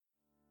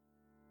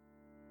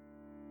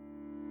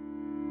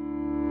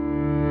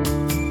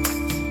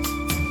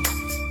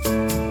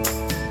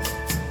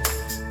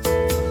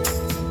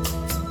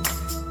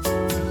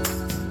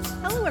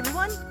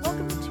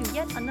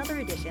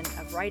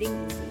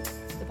Writing Easy,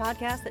 the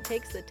podcast that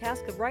takes the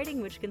task of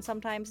writing, which can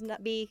sometimes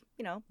not be,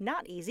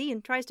 not easy,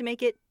 and tries to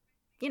make it,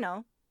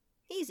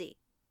 easy.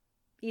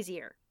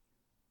 Easier.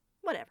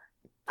 Whatever.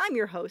 I'm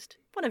your host,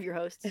 one of your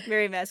hosts,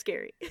 Mary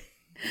Mascari.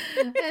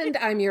 And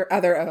I'm your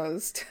other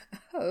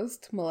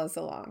host,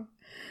 Melissa Long.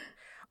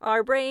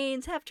 Our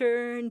brains have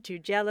turned to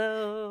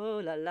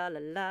jello, la la la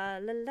la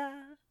la la.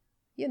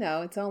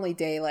 It's only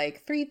day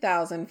like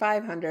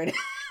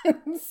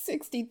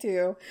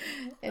 3,562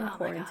 in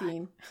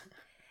quarantine.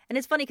 And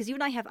it's funny because you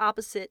and I have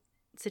opposite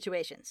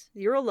situations.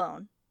 You're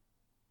alone.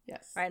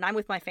 Yes. Right, and I'm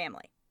with my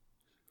family.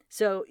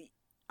 So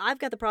I've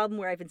got the problem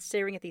where I've been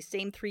staring at these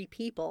same three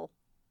people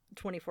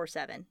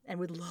 24/7 and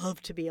would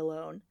love to be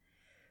alone.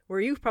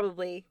 Where you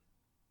probably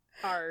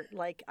are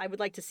like, I would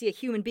like to see a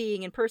human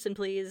being in person,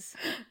 please.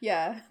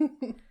 Yeah,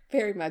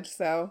 very much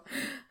so.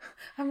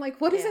 I'm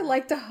like, what is it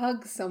like to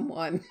hug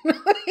someone?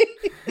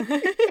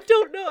 I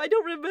don't know. I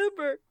don't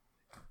remember.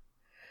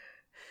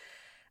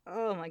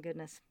 Oh, my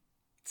goodness.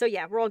 So,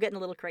 yeah, we're all getting a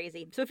little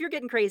crazy. So if you're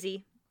getting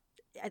crazy,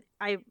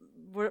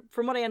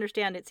 from what I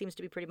understand, it seems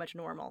to be pretty much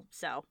normal.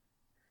 So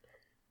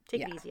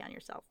take it easy on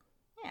yourself.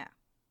 Yeah,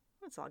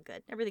 that's all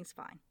good. Everything's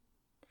fine.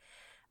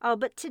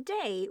 But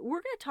today,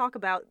 we're going to talk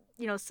about,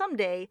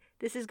 someday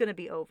this is going to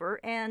be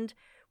over, and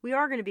we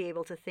are going to be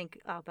able to think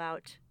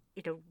about,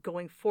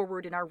 going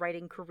forward in our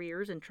writing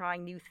careers and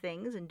trying new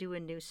things and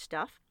doing new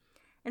stuff.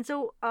 And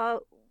so I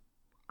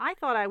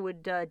thought I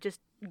would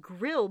just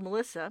grill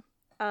Melissa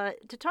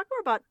to talk more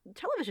about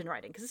television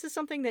writing, because this is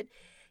something that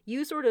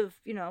you sort of,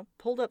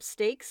 pulled up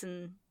stakes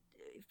and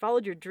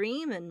followed your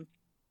dream, and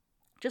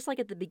just like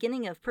at the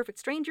beginning of Perfect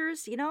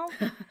Strangers,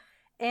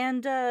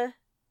 and yeah,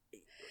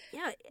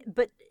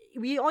 but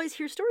we always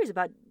hear stories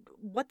about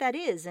what that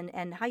is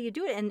and how you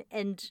do it,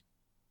 and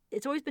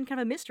it's always been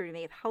kind of a mystery to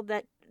me of how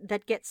that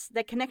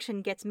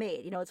connection gets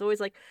made. It's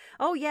always like,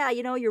 oh yeah,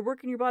 you're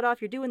working your butt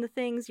off, you're doing the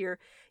things, you're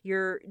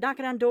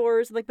knocking on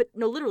doors, like, but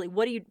no, literally,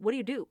 what do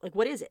you do? Like,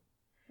 what is it?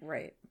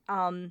 Right.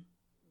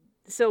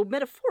 So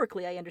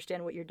metaphorically, I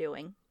understand what you're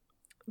doing,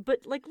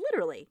 but like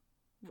literally,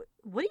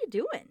 what are you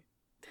doing?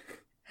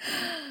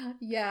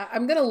 Yeah,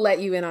 I'm gonna let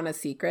you in on a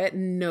secret.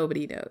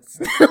 Nobody knows.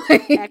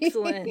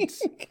 Excellent.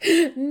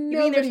 You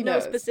mean there's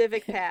no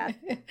specific path?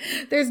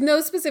 There's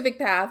no specific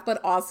path, but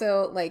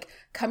also like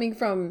coming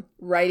from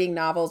writing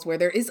novels where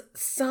there is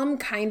some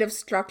kind of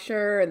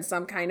structure and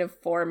some kind of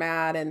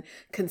format and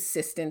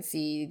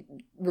consistency,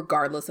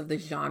 regardless of the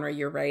genre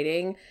you're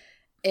writing.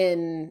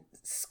 In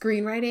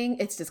screenwriting,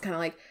 it's just kind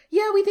of like,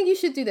 yeah, we think you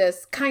should do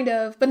this, kind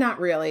of, but not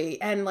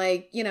really. And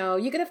like, you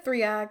can have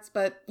 3 acts,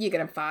 but you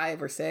can have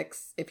 5 or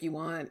 6 if you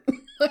want.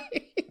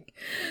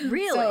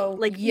 Really? So,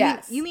 like,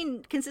 yes. You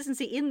mean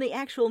consistency in the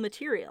actual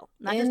material,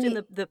 not just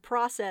in the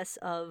process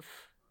of...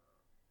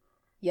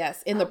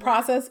 Yes, in the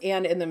process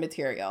and in the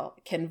material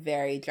can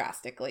vary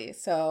drastically.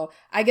 So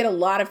I get a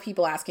lot of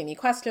people asking me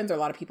questions, or a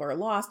lot of people are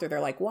lost, or they're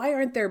like, why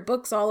aren't there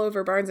books all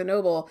over Barnes &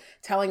 Noble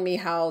telling me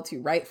how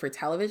to write for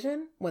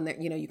television when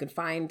you can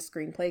find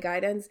screenplay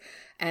guidance?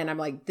 And I'm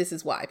like, this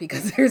is why,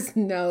 because there's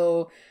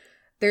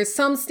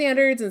some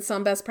standards and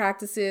some best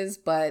practices,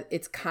 but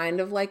it's kind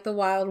of like the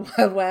Wild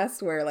Wild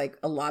West, where like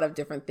a lot of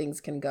different things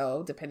can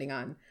go depending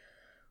on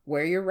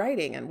where you're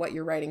writing and what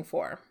you're writing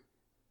for.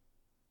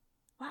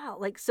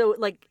 Wow.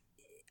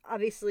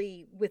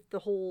 Obviously with the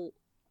whole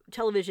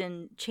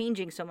television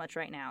changing so much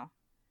right now,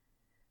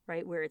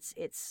 right? Where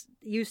it's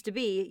used to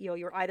be,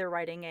 you're either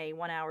writing a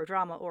 1-hour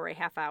drama or a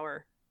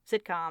half-hour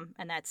sitcom,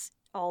 and that's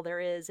all there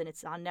is, and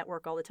it's on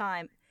network all the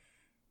time.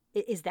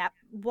 Is that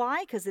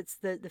why? Because it's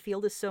the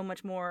field is so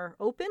much more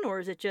open, or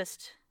is it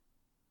just...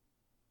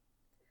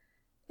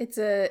 It's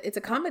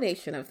a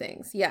combination of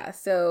things. Yeah.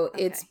 So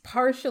It's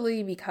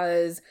partially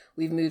because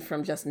we've moved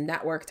from just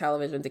network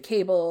television to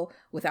cable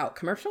without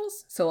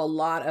commercials. So a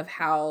lot of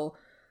how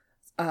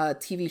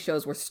TV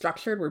shows were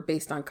structured were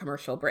based on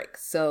commercial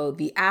breaks. So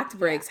the act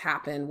breaks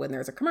happen when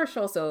there's a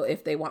commercial. So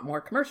if they want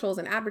more commercials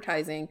and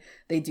advertising,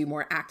 they do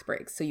more act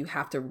breaks. So you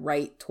have to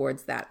write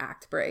towards that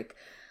act break.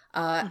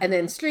 And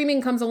then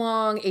streaming comes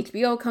along,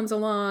 HBO comes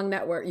along,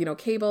 network,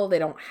 cable, they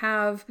don't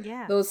have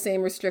those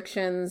same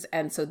restrictions.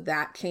 And so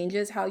that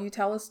changes how you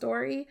tell a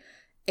story.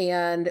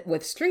 And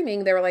with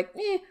streaming, they were like,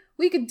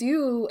 we could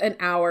do an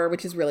hour,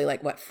 which is really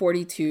like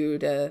 42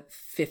 to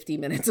 50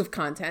 minutes of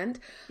content.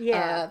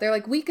 Yeah. They're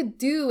like, we could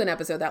do an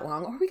episode that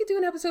long, or we could do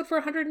an episode for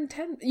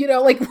 110,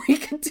 we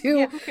could do,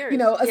 a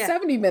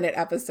 70-minute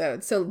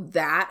episode. So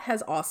that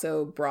has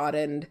also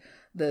broadened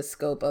the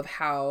scope of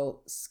how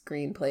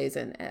screenplays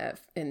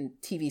and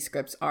TV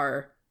scripts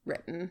are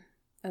written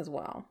as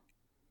well.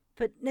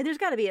 But there's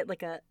got to be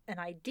an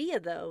idea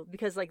though,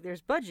 because like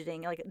there's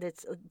budgeting, like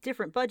it's a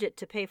different budget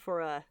to pay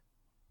for a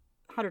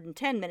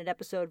 110-minute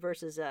episode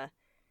versus a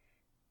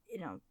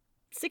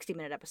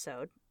 60-minute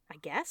episode, I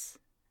guess.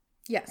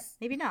 Yes.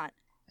 Maybe not.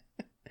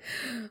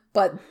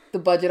 But the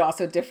budget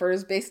also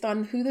differs based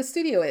on who the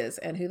studio is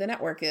and who the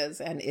network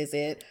is. And is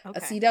it a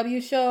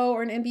CW show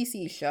or an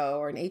NBC show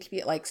or an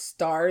HBO, like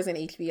Starz and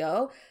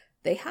HBO?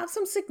 they have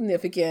some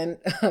significant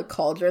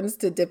cauldrons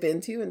to dip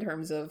into in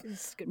terms of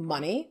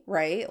money,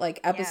 right? Like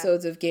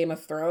episodes of Game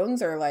of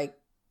Thrones are like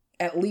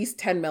at least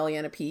 10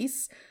 million a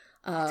piece.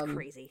 That's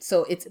crazy.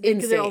 So it's insane.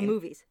 Because they're all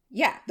movies.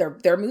 Yeah,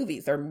 they're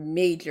movies. They're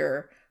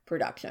major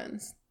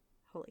productions.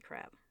 Holy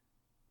crap.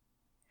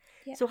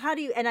 Yeah. So how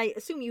do you, and I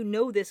assume you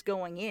know this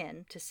going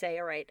in to say,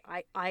 all right,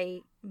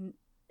 I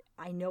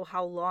know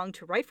how long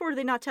to write for, or do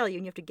they not tell you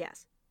and you have to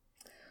guess?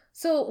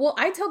 So, well,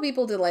 I tell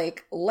people to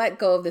like let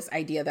go of this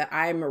idea that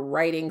I'm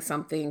writing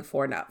something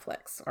for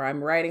Netflix or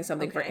I'm writing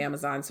something for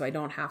Amazon, so I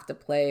don't have to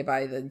play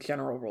by the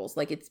general rules.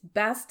 Like, it's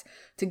best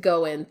to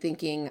go in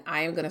thinking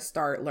I am going to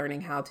start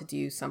learning how to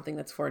do something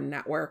that's for a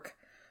network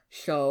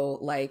show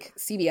like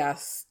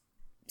CBS,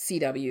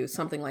 CW,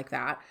 something like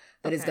that,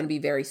 that is going to be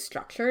very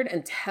structured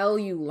until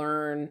you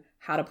learn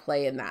how to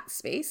play in that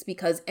space,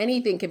 because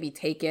anything can be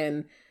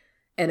taken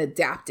and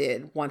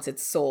adapted once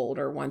it's sold,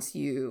 or once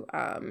you,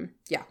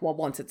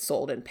 once it's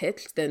sold and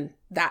pitched, then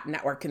that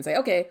network can say,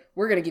 okay,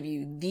 we're going to give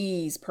you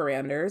these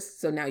parameters,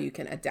 so now you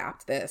can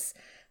adapt this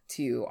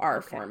to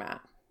our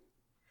format.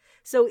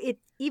 So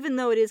even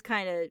though it is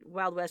kind of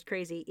Wild West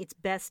crazy, it's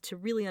best to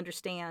really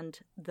understand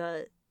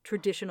the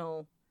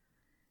traditional,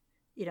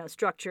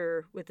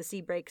 structure with the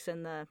C breaks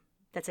and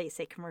that's how you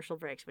say commercial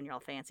breaks when you're all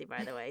fancy,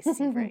 by the way.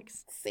 C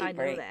breaks. I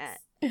know that.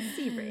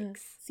 C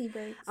breaks. C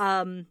breaks.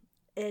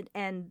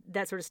 And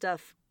that sort of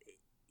stuff,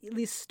 at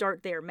least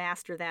start there,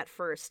 master that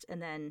first,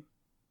 and then,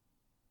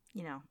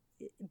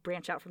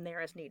 branch out from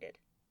there as needed.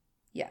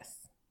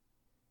 Yes.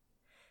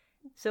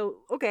 So,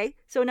 okay.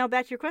 So now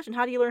back to your question.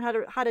 How do you learn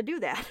how to do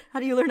that? How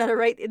do you learn how to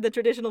write in the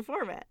traditional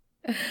format?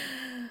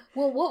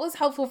 Well, what was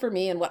helpful for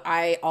me and what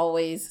I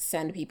always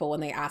send people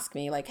when they ask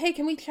me, like, hey,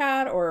 can we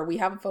chat, or we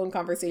have a phone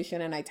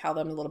conversation, and I tell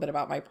them a little bit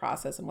about my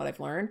process and what I've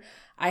learned,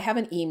 I have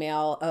an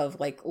email of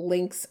like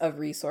links of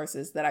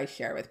resources that I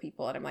share with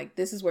people. And I'm like,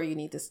 this is where you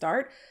need to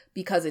start,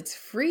 because it's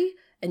free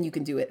and you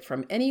can do it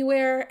from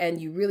anywhere.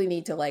 And you really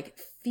need to like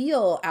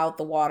feel out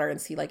the water and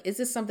see, like, is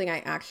this something I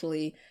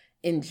actually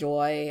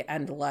enjoy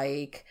and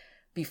like,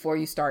 before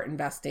you start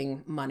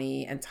investing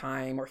money and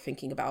time or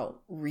thinking about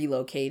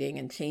relocating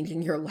and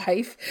changing your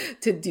life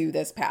to do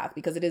this path,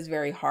 because it is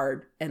very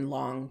hard and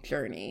long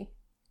journey.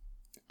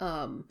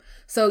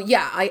 So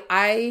yeah,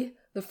 I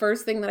the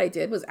first thing that I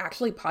did was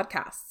actually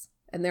podcasts.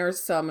 And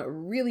there's some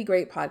really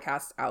great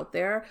podcasts out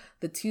there.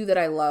 The two that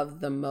I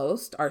love the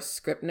most are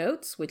Script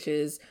Notes, which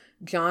is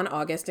John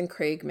August and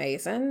Craig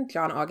Mazin.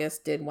 John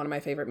August did one of my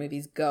favorite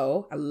movies,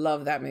 Go. I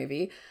love that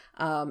movie,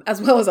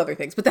 as well as other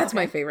things, but that's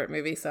my favorite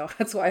movie, so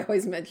that's why I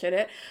always mention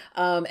it.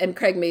 And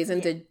Craig Mazin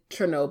did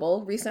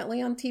Chernobyl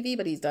recently on TV,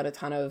 but he's done a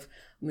ton of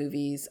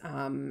movies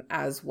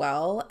as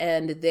well.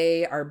 And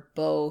they've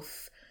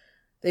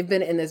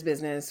been in this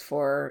business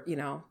for,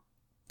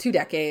 2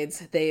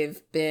 decades.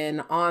 They've been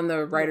on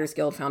the Writers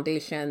Guild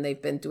Foundation.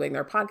 They've been doing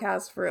their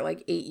podcast for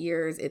like 8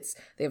 years.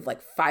 They have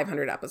like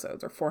 500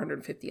 episodes or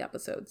 450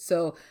 episodes.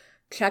 So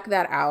check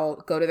that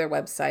out. Go to their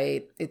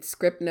website. It's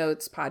Script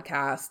Notes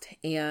Podcast.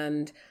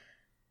 And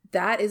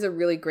that is a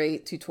really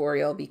great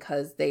tutorial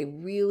because they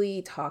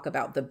really talk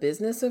about the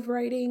business of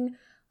writing.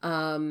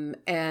 And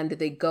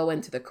they go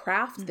into the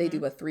craft. Mm-hmm. They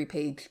do a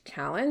 3-page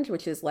challenge,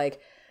 which is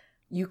like,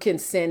 you can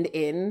send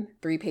in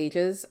 3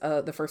 pages,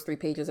 the first 3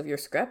 pages of your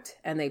script,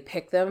 and they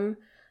pick them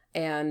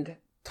and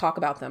talk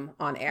about them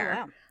on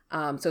air. Oh,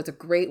 wow. So it's a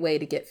great way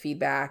to get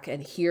feedback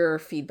and hear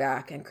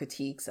feedback and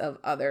critiques of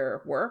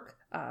other work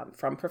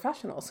from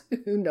professionals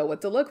who know what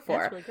to look for.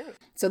 That's really great.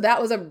 So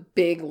that was a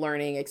big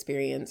learning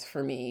experience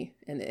for me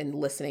in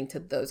listening to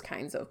those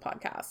kinds of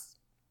podcasts.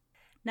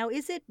 Now,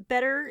 is it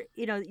better,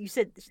 you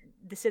said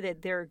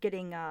that they're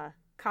getting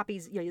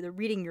copies, they're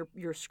reading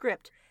your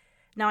script.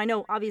 Now, I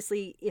know,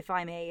 obviously, if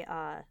I'm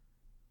a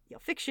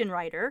fiction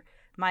writer,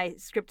 my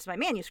script is my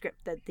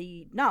manuscript,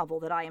 the novel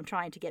that I am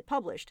trying to get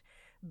published.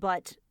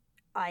 But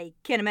I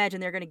can't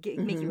imagine they're going to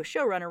make you a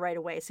showrunner right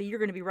away. So you're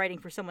going to be writing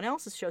for someone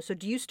else's show. So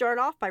do you start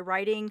off by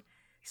writing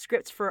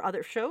scripts for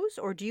other shows,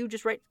 or do you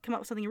just come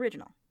up with something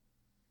original?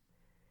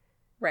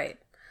 Right.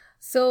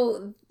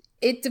 So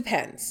it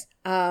depends.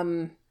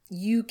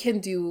 You can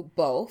do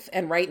both.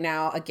 And right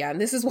now, again,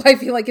 this is why I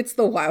feel like it's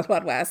the Wild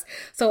Wild West.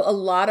 So a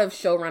lot of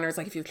showrunners,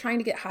 like if you're trying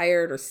to get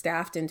hired or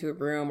staffed into a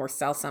room or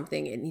sell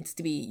something, it needs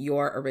to be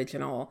your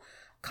original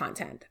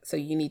content. So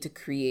you need to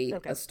create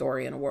a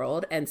story and a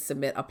world and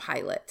submit a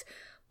pilot.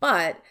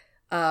 But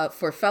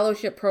for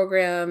fellowship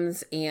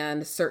programs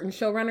and certain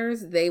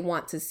showrunners, they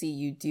want to see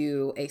you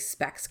do a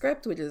spec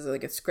script, which is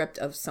like a script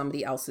of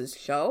somebody else's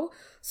show,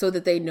 so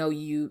that they know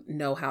you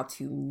know how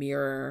to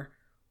mirror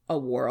a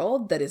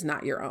world that is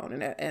not your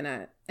own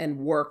and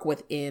work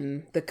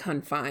within the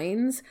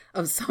confines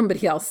of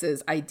somebody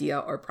else's idea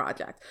or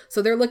project.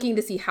 So they're looking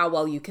to see how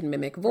well you can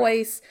mimic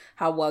voice,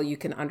 how well you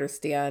can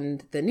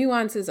understand the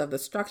nuances of the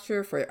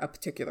structure for a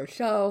particular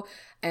show.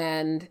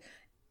 And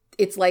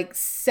it's like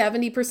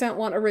 70%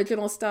 want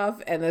original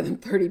stuff, and then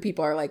 30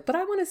 people are like, but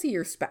I want to see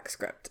your spec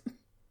script.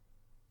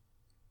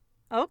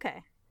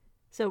 Okay.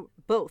 So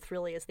both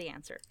really is the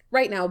answer.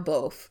 Right now,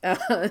 both.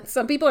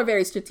 Some people are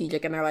very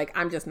strategic and they're like,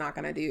 I'm just not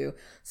going to do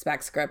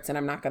spec scripts and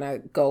I'm not going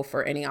to go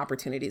for any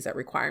opportunities that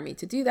require me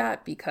to do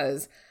that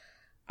because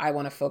I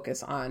want to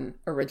focus on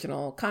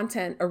original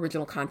content.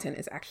 Original content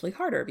is actually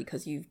harder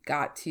because you've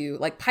got to,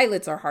 like,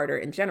 pilots are harder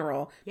in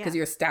general because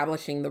you're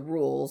establishing the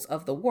rules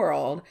of the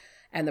world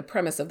and the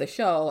premise of the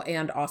show,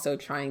 and also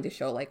trying to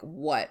show like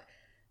what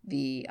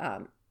the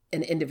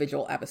an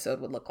individual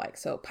episode would look like.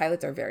 So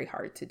pilots are very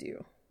hard to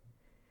do.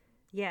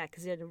 Yeah,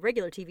 because in a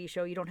regular TV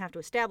show, you don't have to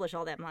establish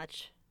all that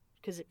much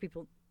because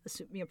people,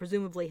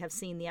 presumably have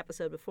seen the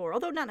episode before,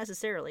 although not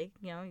necessarily.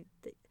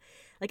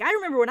 Like I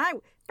remember when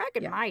back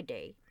in my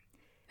day,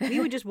 we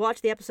would just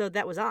watch the episode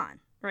that was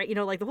on, right?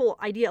 Like the whole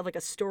idea of like a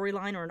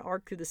storyline or an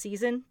arc through the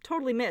season,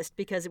 totally missed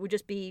because it would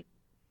just be,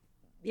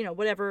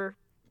 whatever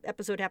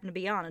episode happened to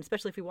be on, and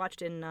especially if we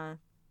watched in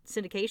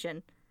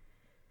syndication,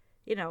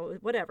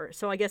 whatever.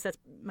 So I guess that's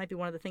might be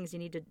one of the things you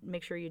need to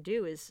make sure you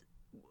do is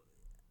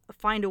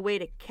find a way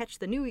to catch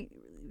the new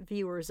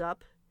viewers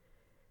up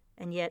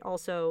and yet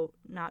also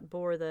not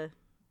bore the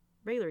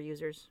regular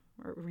users.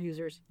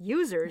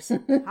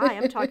 Hi,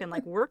 I'm talking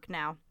like work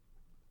now.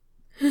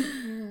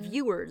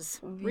 Viewers,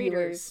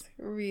 readers,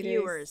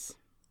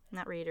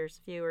 not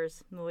readers,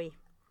 viewers. Muy.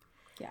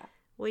 Yeah.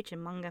 Muy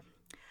chimanga.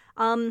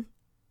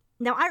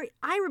 Now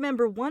I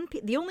remember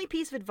the only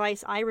piece of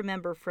advice I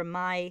remember from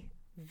my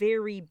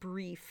very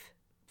brief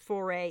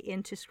foray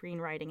into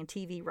screenwriting and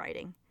TV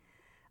writing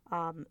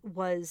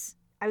was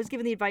I was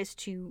given the advice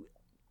to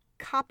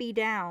copy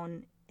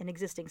down an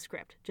existing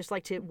script, just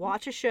like to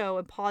watch a show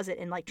and pause it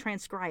and like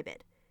transcribe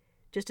it,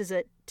 just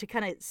to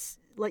kind of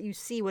let you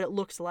see what it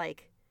looks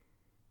like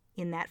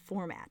in that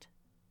format.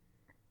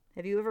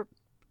 Have you ever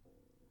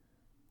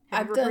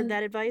heard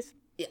that advice?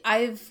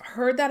 I've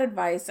heard that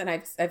advice, and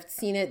I've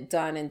seen it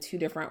done in two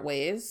different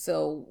ways.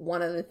 So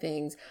one of the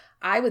things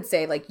I would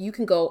say, like, you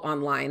can go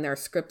online. There are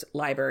script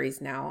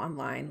libraries now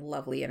online,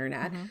 lovely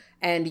internet,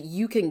 and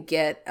you can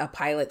get a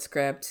pilot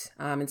script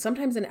and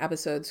sometimes an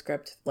episode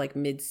script like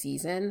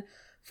mid-season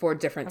for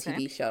different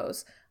TV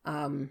shows.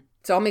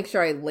 So I'll make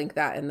sure I link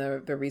that in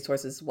the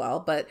resources as well.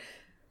 But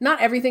not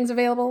everything's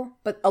available,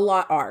 but a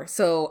lot are.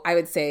 So I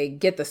would say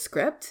get the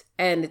script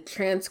and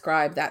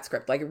transcribe that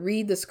script. Like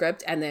read the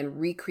script and then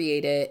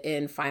recreate it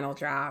in Final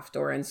Draft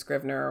or in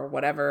Scrivener or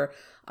whatever,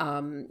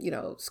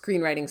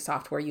 screenwriting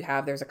software you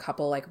have. There's a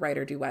couple like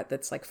Writer Duet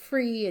that's like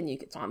free and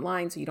it's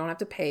online, so you don't have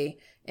to pay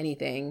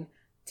anything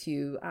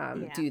to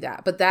do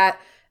that. But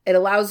it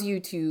allows you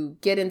to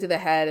get into the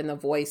head and the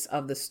voice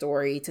of the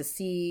story, to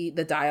see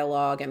the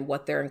dialogue and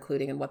what they're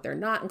including and what they're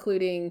not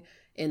including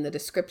in the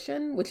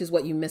description, which is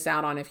what you miss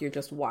out on if you're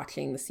just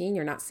watching the scene.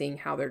 You're not seeing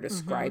how they're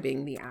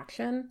describing the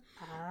action.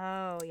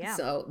 Oh, yeah.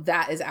 So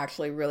that is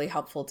actually really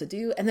helpful to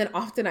do. And then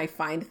often I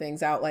find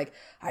things out like,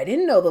 I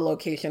didn't know the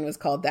location was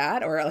called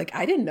that, or like,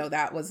 I didn't know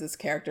that was this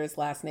character's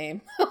last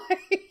name.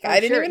 I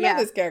didn't even know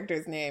this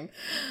character's name.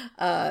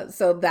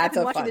 So that's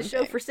I've been watching the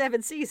show for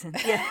 7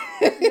 seasons. Yeah.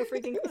 No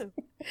freaking clue.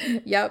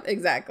 Yep,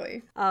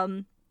 exactly.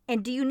 And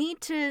do you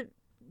need to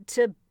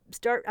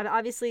start,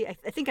 obviously, I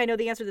think I know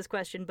the answer to this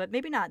question, but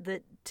maybe not,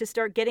 to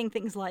start getting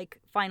things like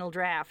Final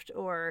Draft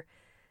or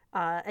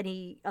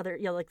any other,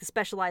 like the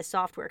specialized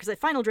software? Because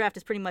Final Draft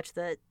is pretty much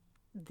the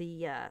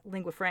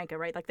lingua franca,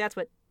 right? Like that's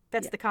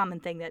the common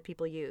thing that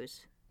people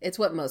use. It's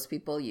what most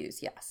people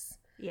use, yes.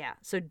 Yeah.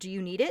 So do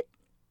you need it?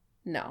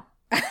 No.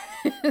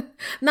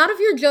 Not if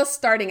you're just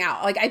starting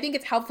out. Like, I think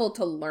it's helpful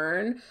to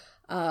learn,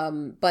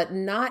 but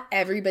not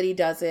everybody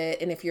does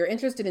it. And if you're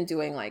interested in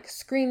doing like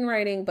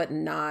screenwriting, but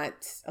not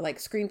like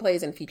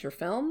screenplays and feature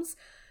films,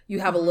 you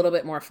have a little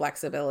bit more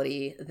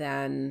flexibility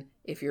than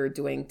if you're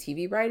doing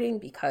TV writing,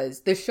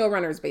 because the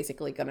showrunner is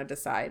basically going to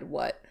decide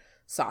what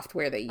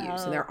software they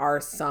use. And there are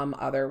some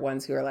other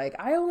ones who are like,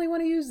 I only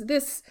want to use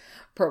this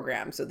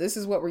program, so this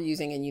is what we're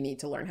using and you need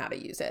to learn how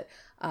to use it.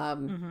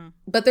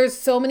 But there's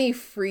so many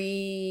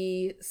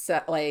free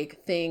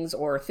things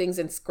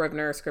in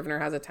Scrivener. Scrivener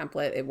has a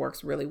template. It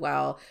works really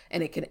well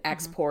and it can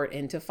export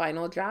into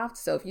Final Draft.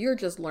 So if you're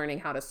just learning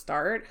how to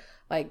start,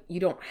 like,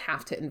 you don't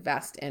have to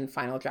invest in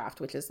Final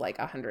Draft, which is like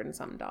 $100 and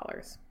some.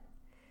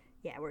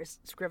 Yeah, whereas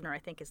Scrivener I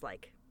think is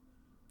like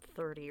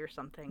 $30 or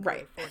something,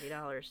 right?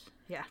 $40.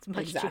 Yeah, it's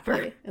much exactly.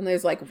 cheaper. And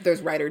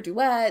there's Writer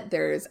Duet,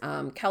 there's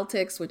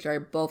Celtics, which are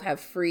both have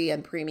free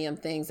and premium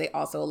things. They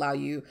also allow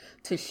you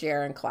to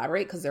share and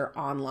collaborate because they're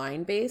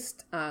online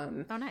based. Oh,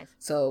 nice.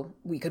 So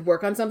we could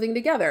work on something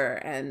together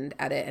and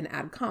edit and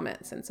add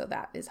comments, and so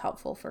that is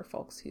helpful for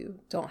folks who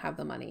don't have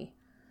the money.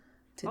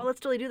 Let's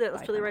totally do that.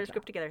 Let's totally write a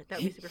script together.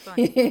 That would be super fun.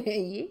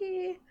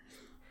 Yeah.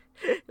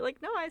 You're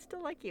like, no, I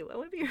still like you. I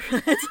want to be your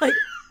friend. It's like.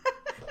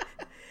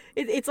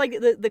 It's like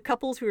the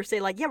couples who are say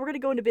like, yeah, we're going to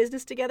go into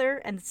business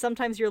together. And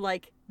sometimes you're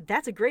like,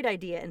 that's a great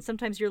idea. And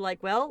sometimes you're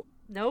like, well,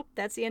 nope,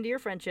 that's the end of your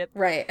friendship.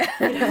 Right.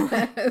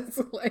 It's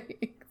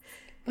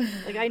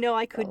like I know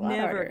I could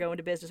never go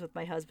into business with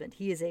my husband.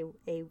 He is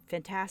a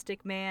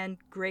fantastic man,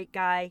 great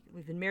guy.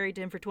 We've been married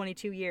to him for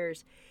 22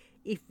 years.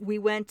 If we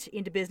went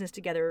into business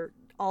together,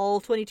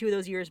 all 22 of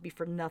those years be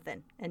for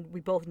nothing, and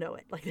we both know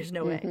it. Like, there's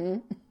no way.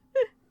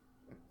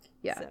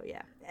 Yeah. So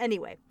yeah.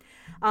 Anyway,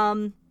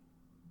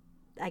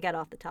 I got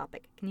off the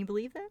topic. Can you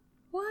believe that?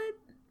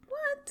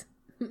 What?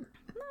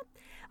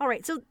 All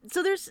right. So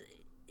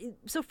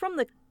from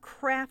the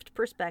craft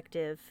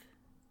perspective,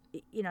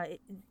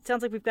 it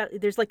sounds like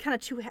there's like kind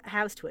of two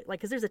halves to it. Like,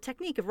 because there's a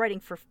technique of writing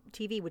for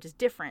TV which is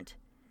different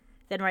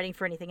than writing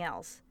for anything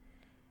else.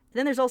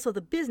 Then there's also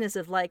the business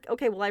of like,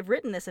 okay, well, I've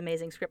written this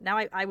amazing script. Now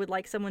I would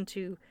like someone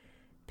to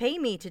pay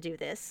me to do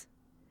this.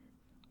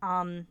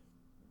 And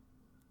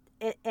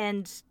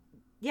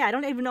yeah, I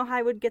don't even know how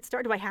I would get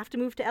started. Do I have to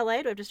move to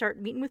LA? Do I have to start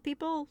meeting with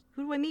people?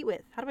 Who do I meet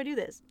with? How do I do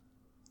this?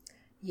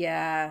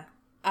 Yeah.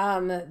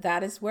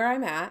 That is where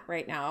I'm at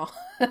right now.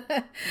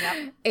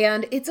 Yep.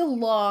 And it's a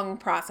long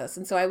process.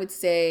 And so I would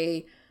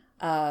say,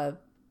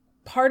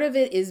 part of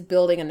it is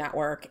building a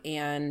network,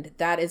 and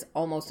that is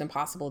almost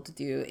impossible to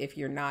do if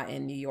you're not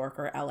in New York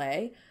or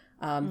LA.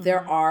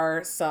 There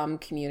are some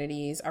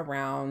communities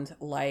around,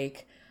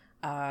 like,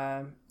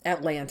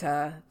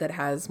 Atlanta that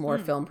has more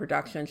film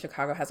production.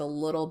 Chicago has a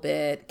little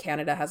bit.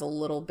 Canada has a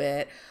little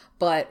bit.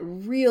 But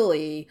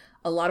really,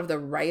 a lot of the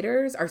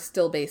writers are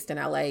still based in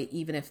LA,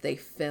 even if they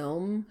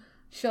film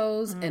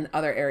shows in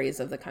other areas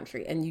of the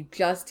country. And you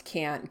just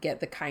can't get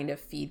the kind of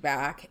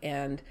feedback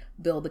and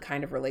build the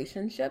kind of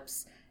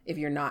relationships if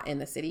you're not in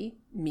the city,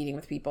 meeting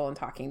with people and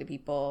talking to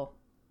people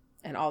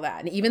and all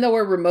that. And even though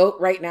we're remote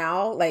right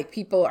now, like,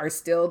 people are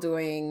still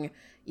doing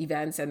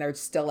events, and they're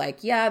still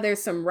like, yeah,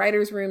 there's some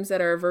writers' rooms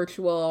that are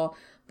virtual,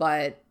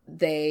 but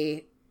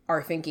they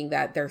are thinking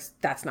that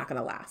that's not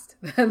going to last.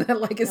 And then,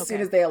 like, as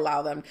soon as they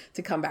allow them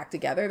to come back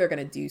together, they're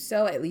going to do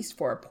so, at least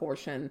for a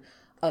portion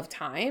of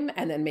time,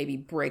 and then maybe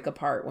break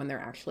apart when they're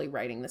actually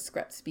writing the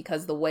scripts.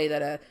 Because the way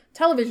that a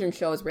television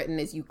show is written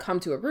is you come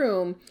to a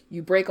room,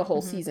 you break a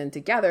whole season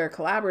together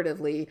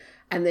collaboratively,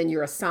 and then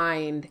you're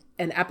assigned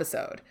an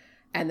episode.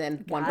 And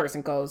then one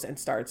person goes and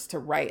starts to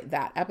write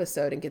that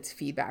episode and gets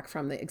feedback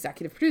from the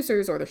executive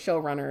producers or the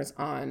showrunners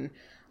on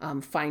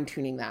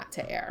fine-tuning that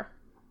to air.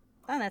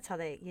 And that's how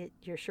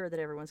you're sure that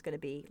everyone's going to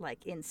be,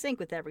 like, in sync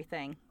with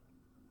everything,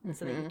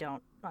 so that you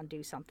don't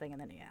undo something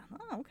and then,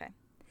 oh, okay.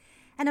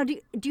 And now, do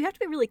you have to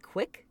be really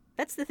quick?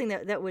 That's the thing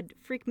that would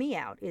freak me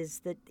out, is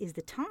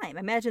the time.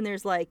 Imagine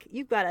there's, like,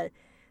 you've got a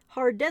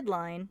hard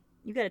deadline,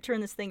 you got to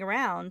turn this thing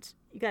around,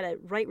 you got to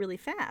write really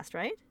fast,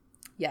 right?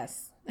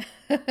 Yes.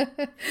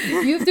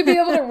 You have to be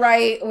able to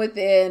write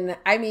within,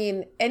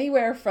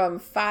 anywhere from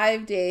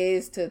 5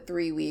 days to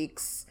 3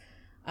 weeks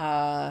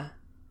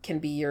can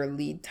be your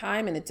lead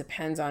time. And it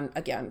depends on,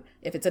 again,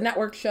 if it's a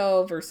network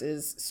show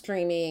versus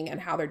streaming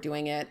and how they're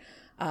doing it.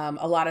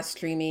 A lot of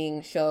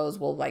streaming shows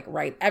will, like,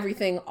 write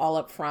everything all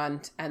up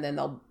front, and then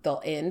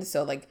they'll end.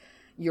 So, like,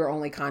 you're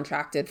only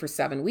contracted for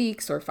 7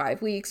 weeks or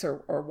 5 weeks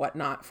or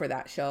whatnot for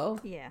that show.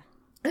 Yeah.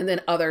 And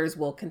then others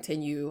will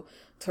continue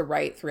to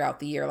write throughout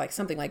the year, like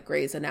something like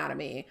Grey's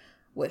Anatomy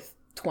with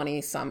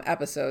 20 some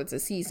episodes a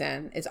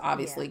season is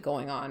obviously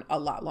going on a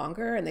lot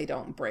longer, and they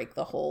don't break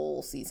the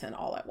whole season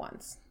all at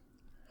once.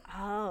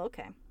 Oh,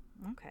 okay.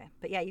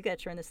 But yeah, you got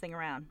to turn this thing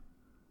around.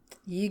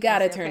 You got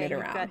to turn it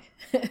around.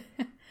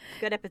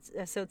 Got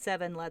episode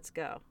 7. Let's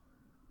go.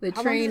 The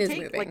train is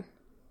moving.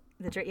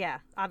 Like, yeah,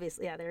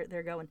 obviously, yeah,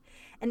 they're going.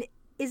 And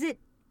is it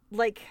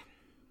like,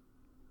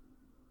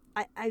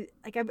 I'm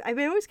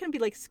always gonna be,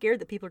 like, scared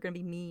that people are gonna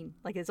be mean.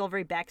 Like, it's all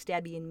very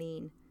backstabby and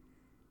mean.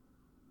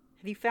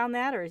 Have you found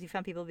that, or have you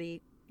found people to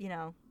be,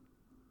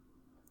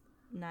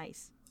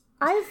 nice?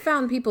 I've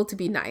found people to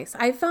be nice.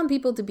 I've found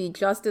people to be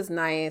just as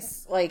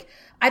nice. Like,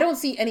 I don't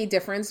see any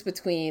difference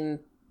between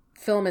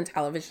film and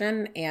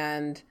television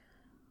and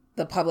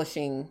the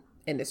publishing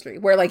industry,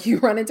 where, like, you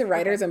run into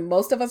writers and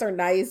most of us are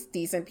nice,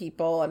 decent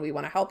people, and we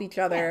want to help each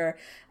other.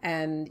 Yeah.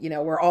 And,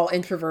 we're all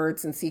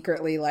introverts and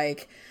secretly,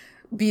 like,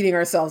 beating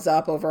ourselves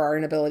up over our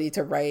inability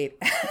to write.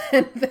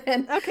 and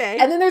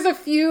then there's a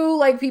few,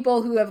 like,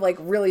 people who have, like,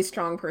 really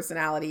strong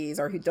personalities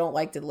or who don't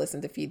like to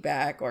listen to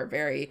feedback or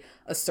very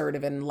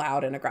assertive and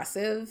loud and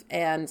aggressive.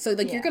 And so,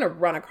 like, you're going to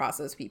run across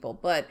those people,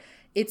 but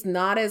it's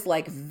not as,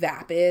 like,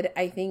 vapid,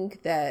 I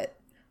think, that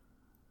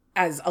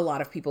as a lot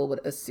of people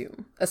would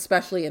assume,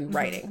 especially in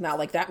writing. Now,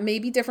 like, that may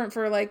be different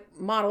for, like,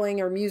 modeling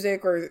or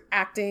music or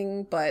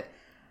acting, but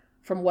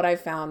from what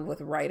I've found with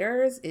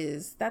writers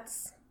is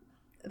that's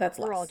less.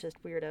 We're all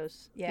just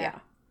weirdos. Yeah.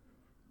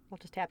 We're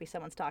just happy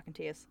someone's talking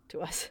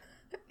to us.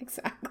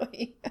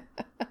 Exactly.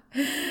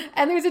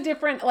 And there's a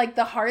different, like,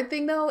 the hard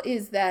thing, though,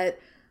 is that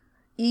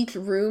each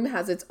room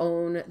has its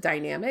own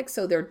dynamic.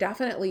 So there are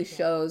definitely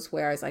shows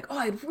where I was like, oh,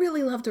 I'd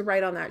really love to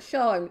write on that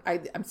show.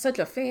 I'm such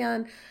a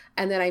fan.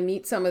 And then I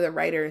meet some of the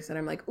writers and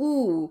I'm like,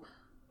 ooh,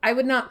 I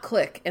would not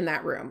click in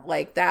that room.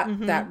 Like,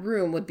 that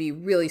room would be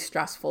really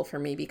stressful for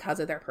me because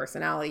of their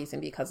personalities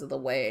and because of the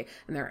way,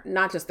 and they're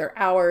not just their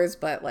hours,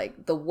 but,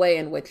 like, the way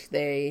in which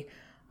they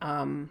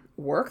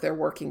work, their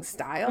working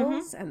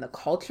styles and the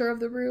culture of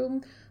the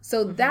room.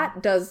 So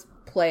that does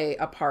play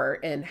a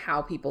part in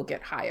how people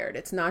get hired.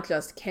 It's not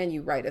just, can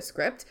you write a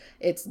script?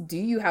 It's, do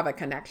you have a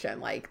connection?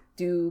 Like,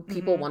 do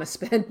people want to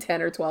spend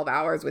 10 or 12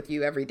 hours with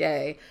you every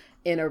day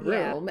in a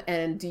room?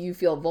 And do you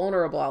feel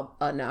vulnerable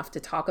enough to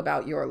talk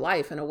about your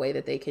life in a way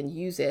that they can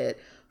use it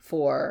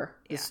for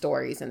the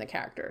stories and the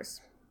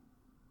characters?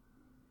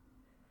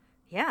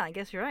 Yeah, I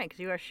guess you're right, because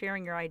you are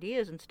sharing your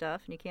ideas and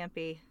stuff, and you can't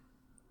be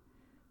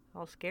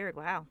all scared.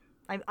 Wow.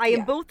 I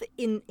am both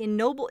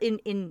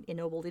enbravened.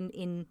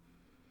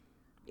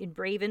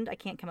 I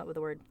can't come up with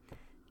a word.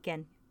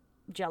 Again,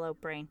 Jello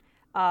brain.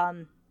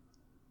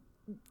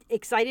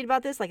 Excited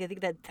about this. Like, I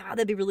think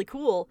that'd be really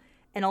cool,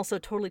 and also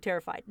totally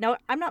terrified. Now,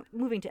 I'm not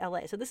moving to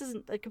LA, so this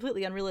isn't a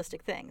completely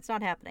unrealistic thing. It's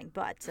not happening,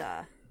 but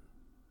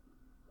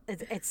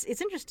it's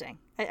interesting.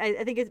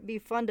 I think it'd be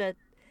fun to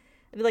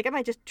be like, I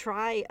might just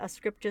try a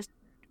script just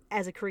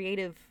as a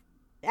creative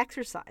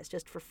exercise,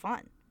 just for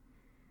fun,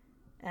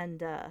 and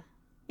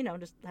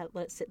just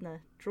let it sit in the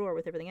drawer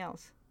with everything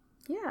else.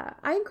 Yeah,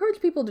 I encourage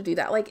people to do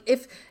that. Like,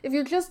 if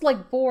you're just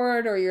like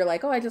bored, or you're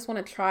like, oh, I just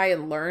want to try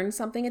and learn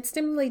something, it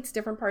stimulates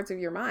different parts of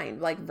your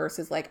mind, like,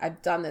 versus like,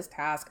 I've done this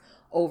task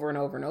over and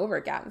over and over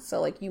again. So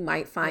like, you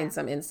might find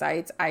some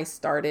insights. I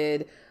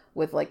started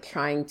with like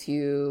trying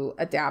to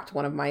adapt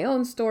one of my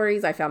own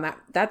stories. I found that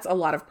that's a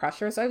lot of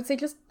pressure. So I would say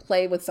just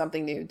play with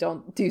something new.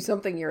 Don't do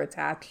something you're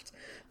attached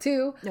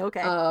to.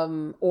 Okay.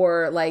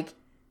 Or like,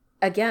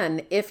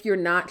 again, if you're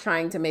not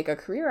trying to make a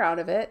career out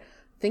of it,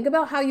 think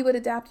about how you would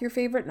adapt your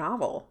favorite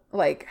novel.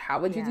 Like,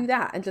 how would you do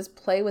that? And just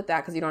play with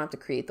that, because you don't have to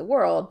create the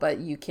world, but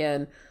you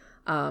can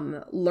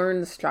learn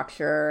the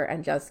structure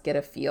and just get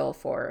a feel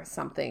for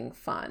something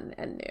fun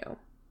and new.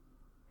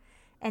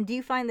 And do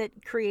you find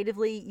that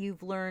creatively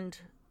you've learned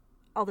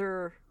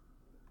other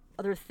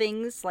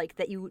things, like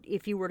that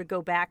if you were to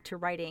go back to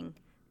writing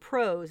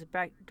prose,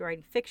 back to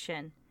writing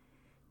fiction,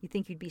 you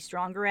think you'd be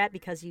stronger at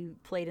because you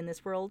played in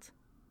this world?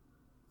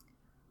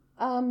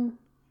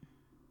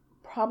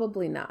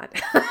 Probably not.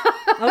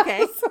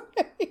 Okay.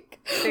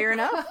 Fair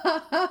enough.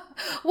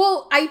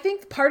 Well, I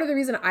think part of the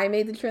reason I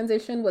made the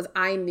transition was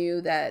I knew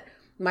that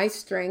my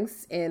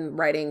strengths in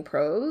writing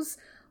prose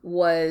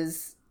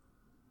was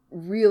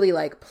really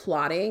like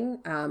plotting,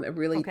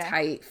 really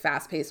tight,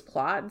 fast-paced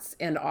plots,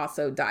 and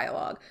also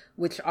dialogue,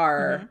 which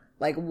are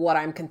like what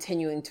I'm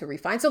continuing to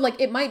refine. So like,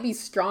 it might be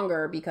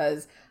stronger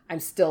because I'm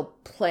still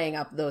playing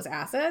up those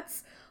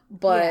assets.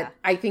 But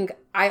I think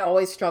I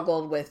always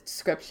struggled with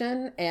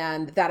description,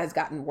 and that has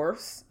gotten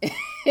worse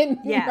in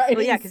writing.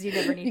 Well, because you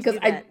never need to do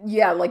that.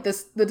 Like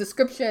the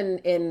description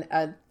in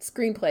a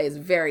screenplay is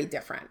very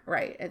different,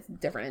 right? It's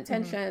different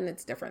intention,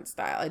 it's different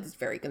style. It's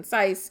very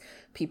concise.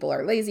 People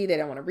are lazy; they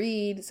don't want to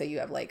read, so you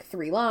have like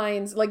 3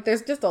 lines. Like,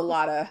 there's just a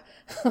lot of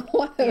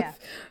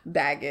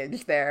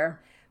baggage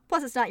there.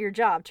 Plus, it's not your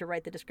job to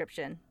write the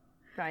description,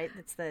 right?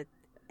 It's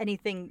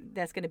anything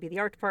that's going to be the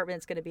art department,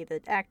 it's going to be the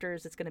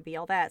actors, it's going to be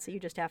all that. So you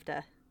just have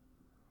to.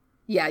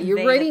 Yeah,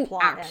 you're writing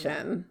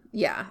action.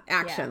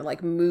 Action,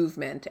 like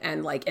movement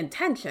and like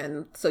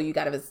intention. So you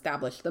got to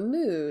establish the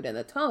mood and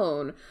the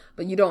tone,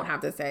 but you don't have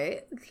to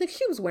say, like,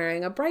 she was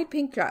wearing a bright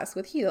pink dress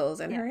with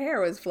heels and her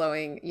hair was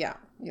flowing. Yeah,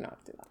 you don't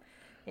have to do that.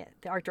 Yeah,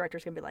 the art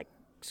director's going to be like,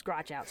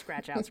 scratch out,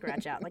 scratch out,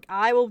 scratch out. Like,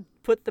 I will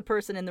put the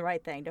person in the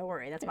right thing. Don't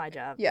worry, that's my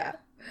job. Yeah.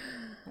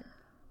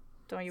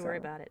 Don't you worry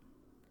about it.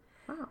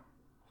 Wow.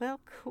 Well,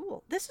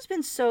 cool. This has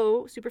been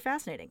so super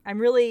fascinating. I'm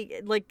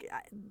really, like,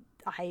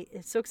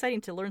 it's so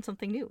exciting to learn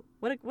something new.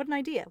 What an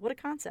idea. What a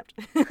concept.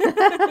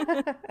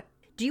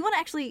 Do you want to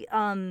actually,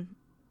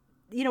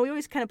 we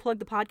always kind of plug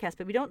the podcast,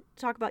 but we don't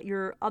talk about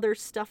your other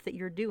stuff that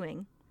you're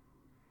doing.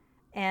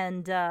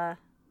 And,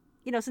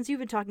 since you've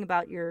been talking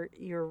about your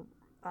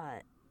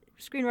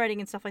screenwriting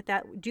and stuff like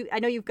that, I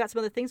know you've got some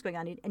other things going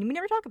on, and we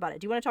never talk about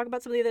it. Do you want to talk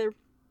about some of the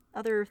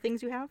other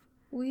things you have?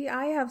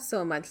 I have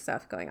so much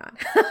stuff going on.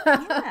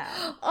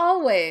 Yeah.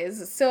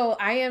 Always. So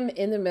I am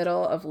in the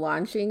middle of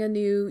launching a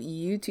new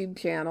YouTube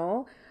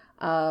channel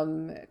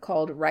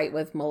called Write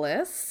with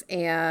Melissa.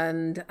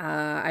 And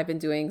I've been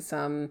doing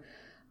some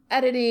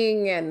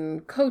editing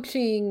and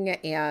coaching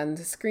and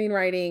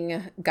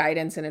screenwriting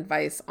guidance and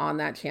advice on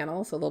that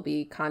channel. So there'll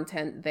be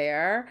content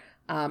there.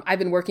 I've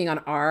been working on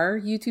our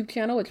YouTube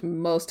channel, which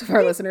most of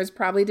our listeners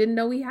probably didn't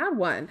know we had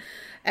one.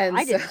 And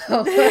I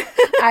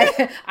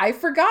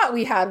forgot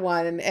we had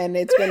one, and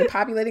it's been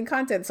populating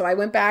content. So I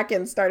went back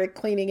and started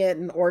cleaning it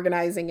and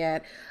organizing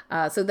it.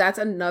 So that's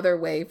another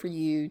way for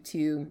you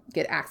to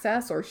get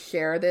access or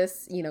share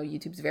this.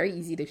 YouTube's very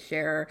easy to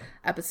share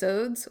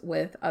episodes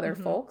with other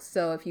folks.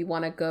 So if you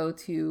want to go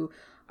to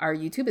our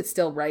YouTube, it's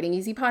still Writing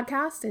Easy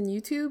Podcast in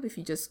YouTube. If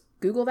you just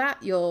Google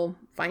that, you'll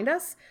find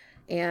us.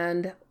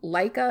 And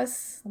like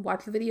us,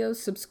 watch the videos,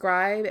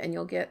 subscribe, and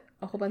you'll get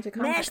a whole bunch of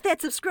content. Smash that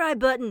subscribe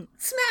button.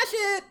 Smash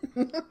it.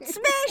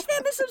 Smash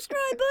that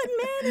subscribe button,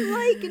 man, and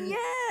like, and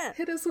yeah.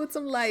 Hit us with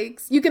some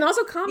likes. You can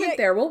also comment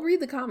there. We'll read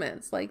the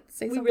comments. Like,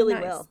 say something nice. We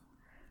really will.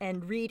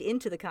 And read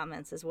into the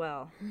comments as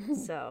well.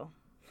 So.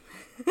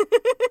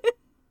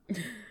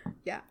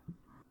 Yeah.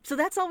 So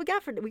that's all we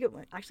got for... We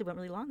actually went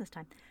really long this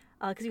time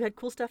because you had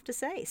cool stuff to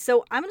say.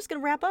 So I'm just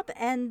going to wrap up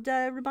and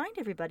remind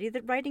everybody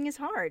that writing is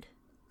hard.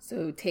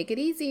 So take it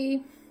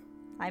easy.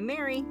 I'm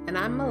Mary. And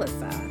I'm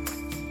Melissa.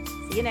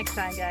 See you next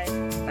time, guys.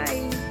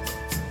 Bye.